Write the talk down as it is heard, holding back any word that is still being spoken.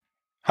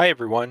Hi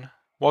everyone,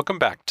 welcome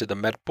back to the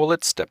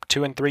MedBullets Step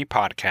 2 and 3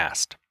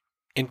 podcast.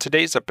 In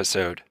today's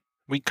episode,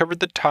 we covered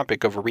the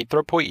topic of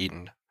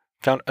erythropoietin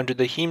found under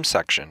the Heme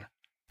section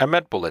at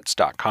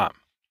medbullets.com.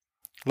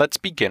 Let's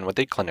begin with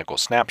a clinical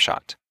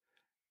snapshot.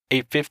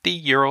 A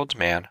 50-year-old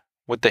man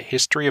with a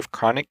history of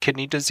chronic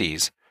kidney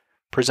disease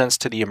presents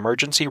to the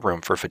emergency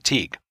room for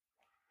fatigue.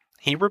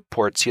 He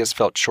reports he has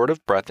felt short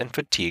of breath and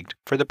fatigued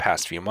for the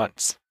past few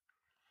months.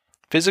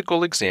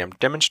 Physical exam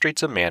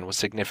demonstrates a man with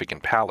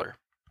significant pallor.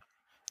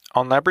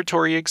 On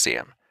laboratory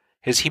exam,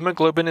 his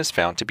hemoglobin is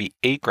found to be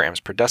 8 grams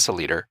per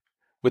deciliter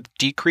with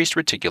decreased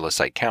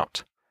reticulocyte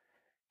count.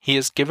 He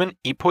is given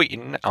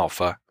epoietin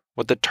alpha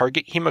with a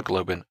target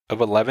hemoglobin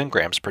of 11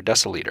 grams per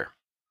deciliter.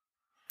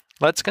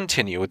 Let's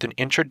continue with an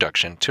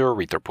introduction to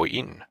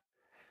erythropoietin.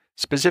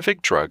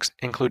 Specific drugs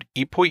include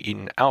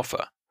epoietin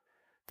alpha.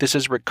 This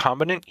is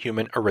recombinant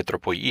human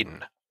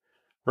erythropoietin.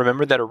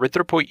 Remember that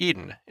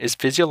erythropoietin is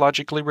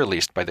physiologically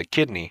released by the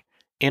kidney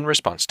in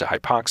response to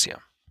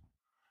hypoxia.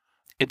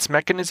 Its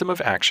mechanism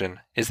of action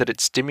is that it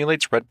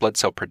stimulates red blood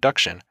cell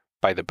production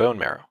by the bone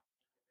marrow.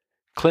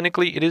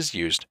 Clinically, it is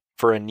used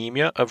for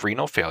anemia of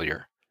renal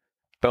failure,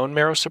 bone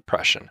marrow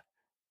suppression,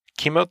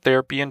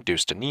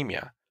 chemotherapy-induced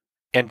anemia,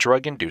 and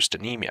drug-induced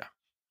anemia.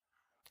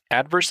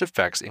 Adverse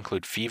effects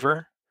include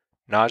fever,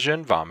 nausea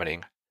and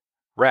vomiting,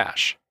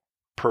 rash,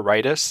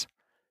 pruritus,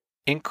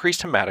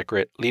 increased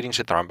hematocrit leading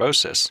to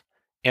thrombosis,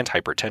 and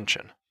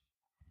hypertension.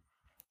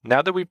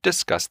 Now that we've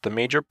discussed the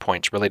major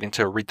points relating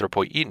to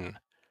erythropoietin,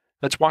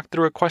 let's walk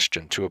through a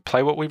question to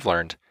apply what we've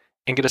learned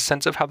and get a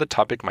sense of how the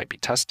topic might be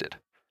tested.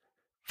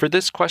 For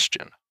this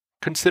question,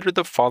 consider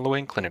the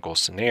following clinical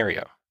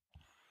scenario.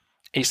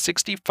 A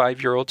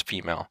 65-year-old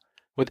female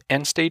with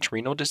end-stage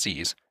renal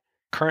disease,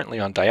 currently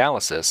on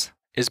dialysis,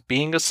 is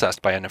being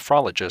assessed by a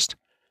nephrologist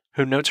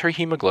who notes her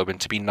hemoglobin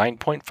to be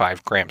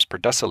 9.5 grams per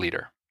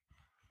deciliter.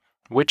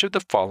 Which of the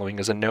following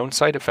is a known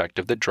side effect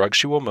of the drug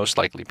she will most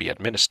likely be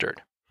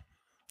administered?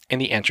 And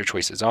the answer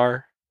choices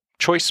are: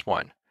 Choice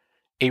 1.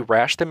 A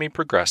rash that may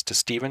progress to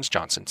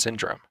Stevens-Johnson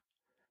syndrome.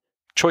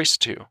 Choice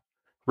 2.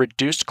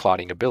 Reduced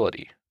clotting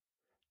ability.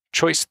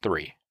 Choice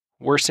 3.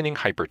 Worsening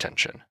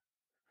hypertension.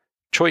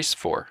 Choice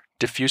 4.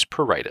 Diffuse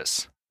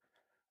pruritus.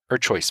 Or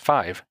Choice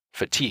 5.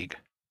 Fatigue.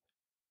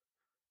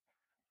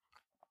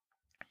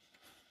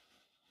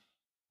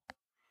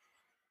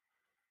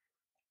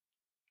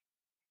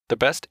 The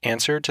best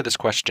answer to this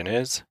question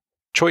is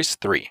Choice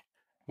 3.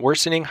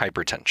 Worsening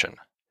hypertension.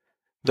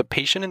 The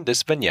patient in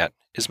this vignette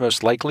is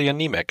most likely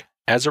anemic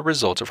as a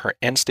result of her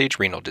end-stage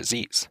renal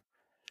disease.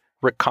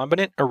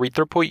 Recombinant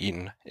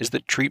erythropoietin is the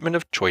treatment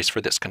of choice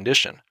for this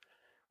condition,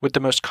 with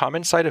the most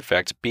common side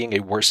effect being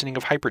a worsening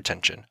of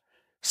hypertension,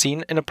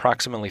 seen in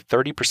approximately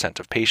 30%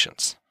 of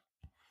patients.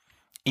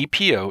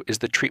 EPO is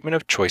the treatment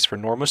of choice for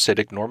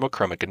normocytic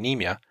normochromic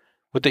anemia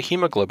with a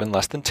hemoglobin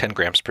less than 10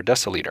 grams per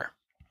deciliter.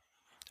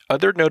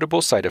 Other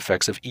notable side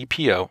effects of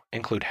EPO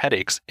include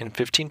headaches in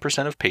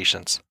 15% of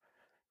patients,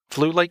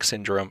 flu-like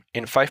syndrome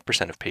in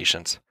 5% of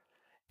patients,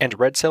 and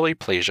red cell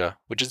aplasia,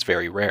 which is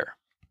very rare.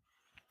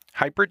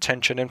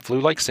 Hypertension and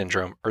flu-like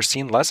syndrome are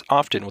seen less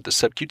often with the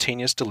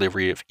subcutaneous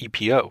delivery of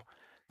EPO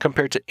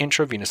compared to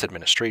intravenous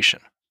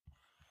administration.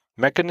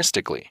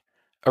 Mechanistically,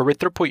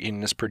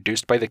 erythropoietin is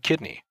produced by the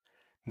kidney.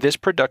 This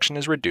production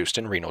is reduced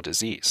in renal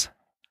disease.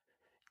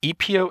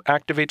 EPO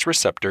activates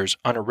receptors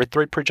on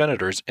erythroid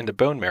progenitors in the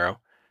bone marrow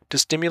to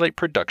stimulate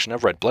production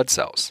of red blood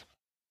cells.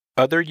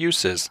 Other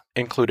uses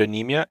include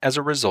anemia as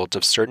a result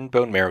of certain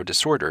bone marrow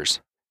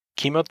disorders,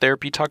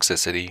 chemotherapy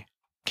toxicity,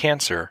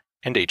 cancer,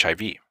 and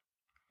HIV.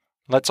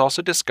 Let's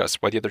also discuss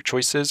why the other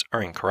choices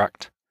are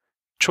incorrect.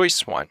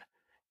 Choice 1.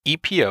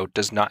 EPO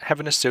does not have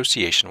an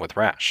association with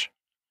rash.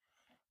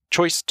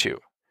 Choice 2.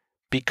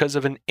 Because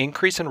of an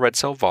increase in red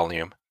cell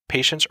volume,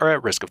 patients are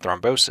at risk of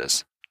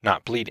thrombosis,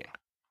 not bleeding.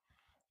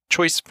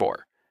 Choice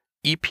 4.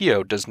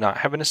 EPO does not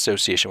have an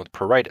association with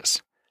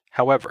pruritus.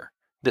 However,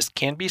 this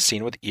can be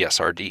seen with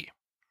ESRD.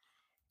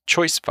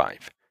 Choice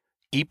 5.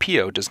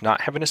 EPO does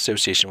not have an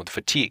association with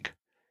fatigue.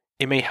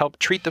 It may help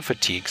treat the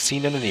fatigue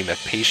seen in anemic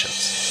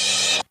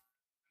patients.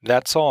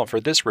 That's all for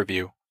this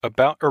review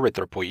about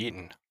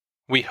erythropoietin.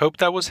 We hope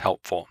that was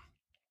helpful.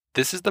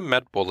 This is the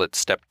MedBullets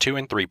Step 2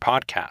 and 3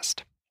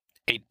 podcast,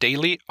 a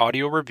daily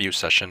audio review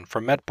session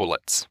from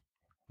MedBullets,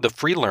 the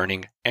free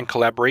learning and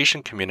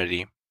collaboration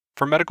community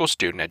for medical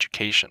student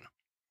education.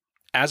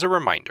 As a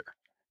reminder,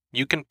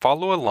 you can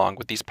follow along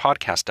with these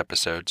podcast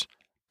episodes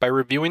by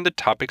reviewing the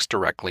topics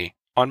directly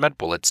on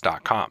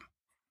medbullets.com.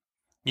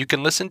 You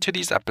can listen to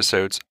these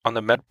episodes on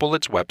the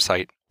MedBullets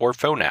website or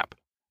phone app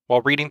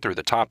while reading through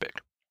the topic.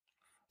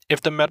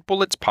 If the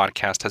MedBullets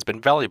podcast has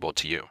been valuable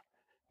to you,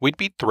 we'd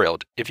be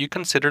thrilled if you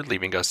considered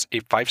leaving us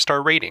a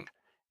 5-star rating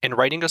and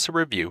writing us a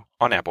review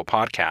on Apple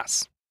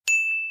Podcasts.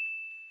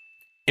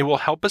 It will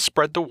help us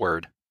spread the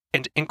word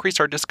and increase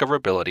our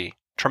discoverability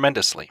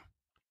tremendously.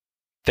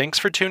 Thanks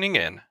for tuning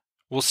in.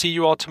 We'll see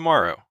you all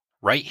tomorrow,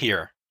 right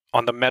here,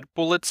 on the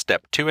MedBullets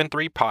Step 2 and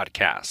 3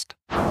 podcast.